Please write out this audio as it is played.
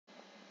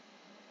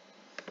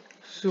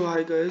So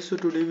hi guys, so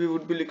today we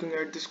would be looking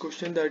at this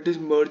question, that is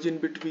merge in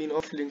between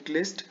of linked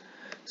list.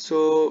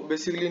 So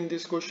basically in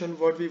this question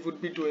what we would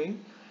be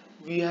doing,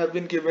 we have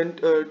been given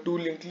two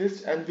linked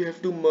lists and we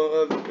have to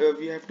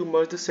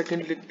merge the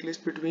second linked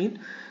list between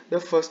the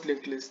first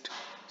linked list.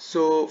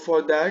 So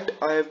for that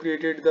I have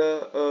created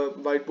the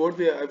whiteboard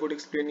where I would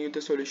explain you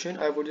the solution.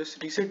 I would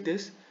just reset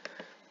this,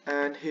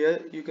 and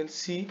here you can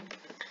see,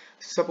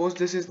 suppose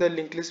this is the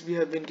linked list we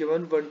have been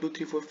given 1 2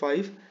 3 4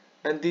 5,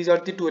 and these are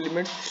the two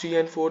elements 3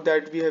 and 4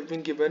 that we have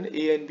been given,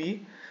 A and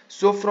B.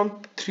 So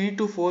from 3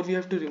 to 4 we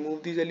have to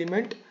remove these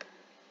element,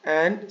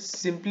 and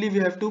simply we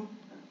have to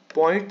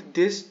point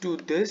this to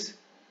this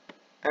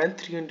and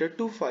 300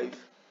 to 5.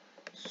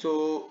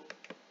 So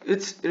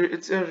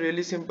it's a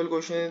really simple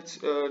question. It's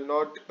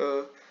not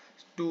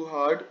too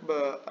hard,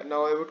 but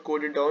now I would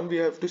code it down. We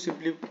have to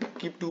simply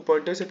keep two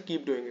pointers and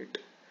keep doing it.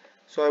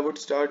 So I would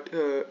start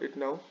it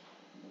now.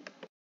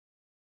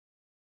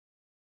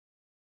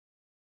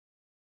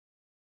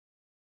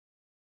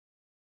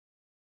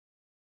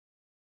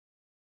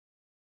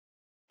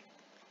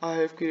 I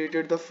have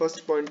created the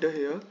first pointer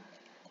here,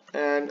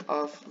 and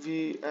I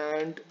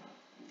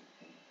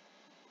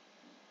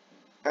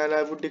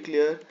would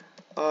declare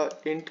a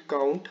int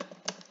count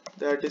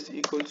that is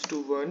equals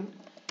to 1.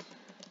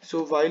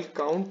 So while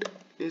count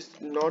is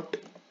not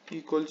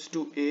equals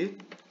to A,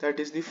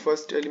 that is the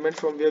first element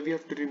from where we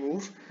have to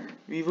remove,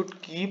 we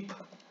would keep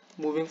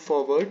moving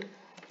forward,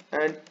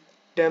 and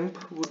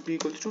temp would be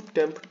equals to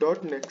temp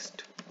dot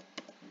next.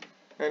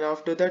 And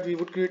after that we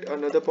would create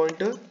another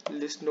pointer,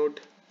 list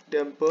node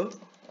temper,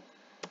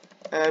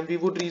 and we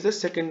would reach the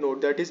second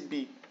node, that is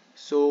B.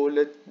 So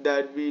let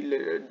that be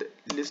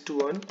list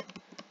 1,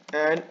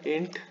 and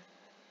int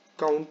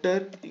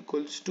counter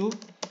equals to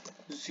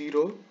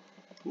 0,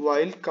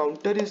 while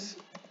counter is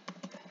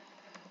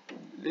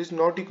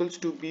not equals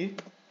to B,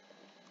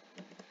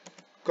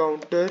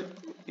 counter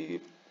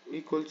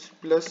equals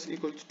plus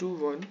equals to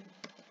 1,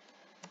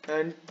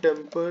 and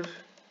temper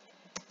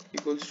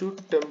equals to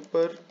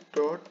temper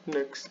dot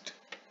next.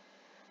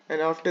 And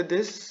after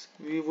this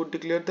we would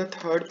declare the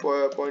third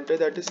pointer,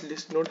 that is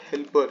list node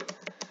helper.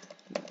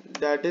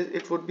 That is,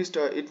 it would be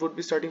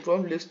starting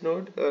from list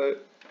node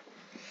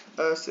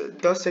as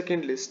the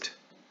second list.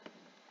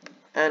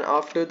 And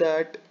after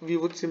that we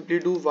would simply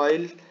do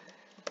while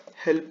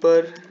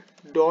helper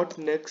dot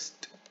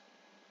next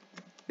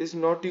is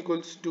not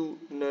equals to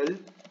null,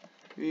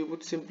 we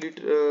would simply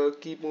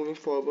keep moving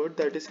forward,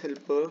 that is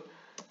helper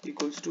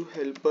equals to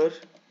helper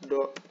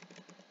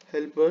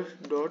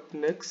dot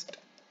next.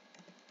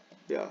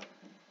 Yeah.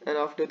 And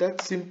after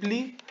that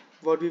simply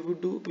what we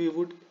would do, we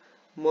would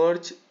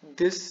merge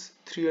this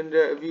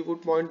 300, we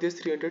would point this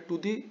 300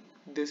 to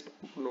this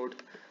node,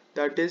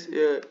 that is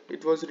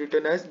it was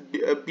written as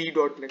B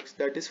dot next,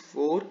 that is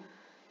 4,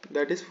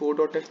 that is 4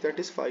 dot next, that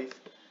is 5.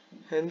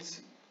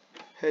 Hence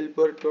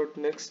helper dot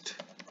next,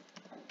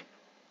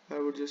 I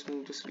would just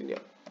move the screen, yeah,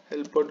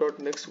 helper dot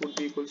next would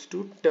be equals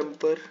to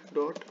temper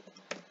dot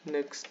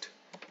next.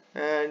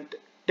 And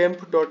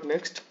temp dot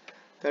next,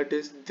 that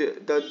is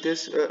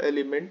this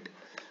element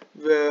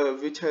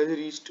which has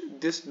reached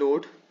this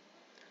node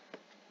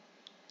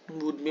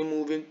would be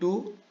moving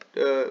to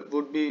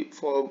would be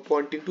for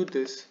pointing to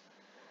this.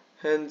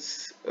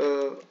 Hence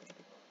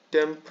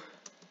temp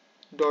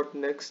dot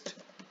next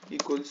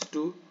equals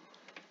to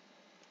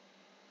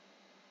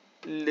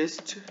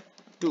list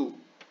 2,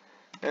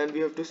 and we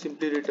have to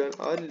simply return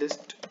our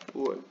list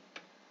 1.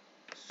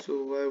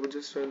 So I would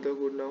just run the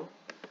code now,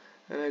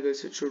 and I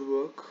guess it should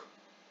work.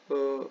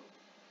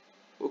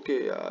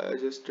 Okay, I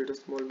just did a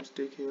small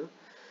mistake here.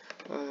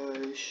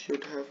 I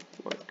should have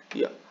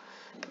yeah,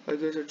 I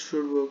guess it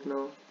should work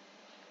now.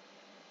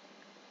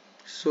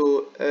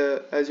 So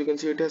as you can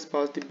see, it has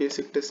passed the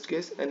basic test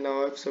case, and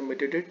now I've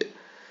submitted it.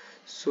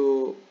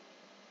 So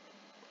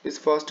it's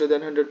faster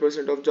than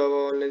 100% of Java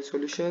Online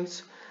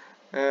Solutions,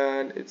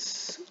 and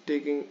it's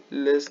taking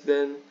less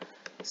than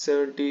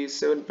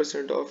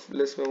 77% of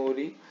less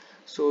memory.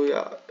 So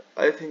yeah,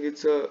 I think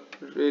it's a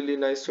really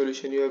nice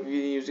solution. You have been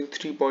using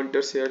 3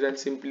 pointers here and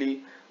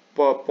simply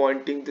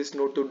pointing this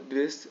node to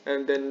this,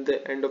 and then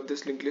the end of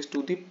this linked list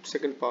to the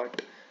second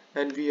part,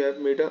 and we have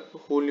made a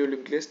whole new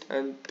linked list,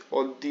 and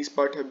all these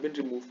parts have been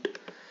removed.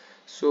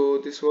 So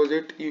this was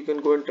it. You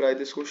can go and try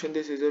this question.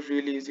 This is a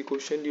really easy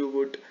question. You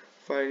would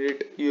find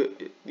it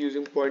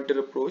using pointer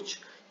approach.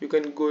 You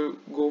can go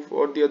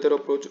for the other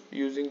approach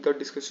using the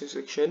discussion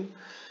section.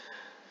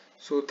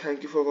 So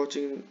thank you for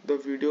watching the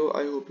video.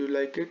 I hope you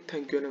like it.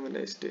 Thank you and have a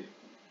nice day.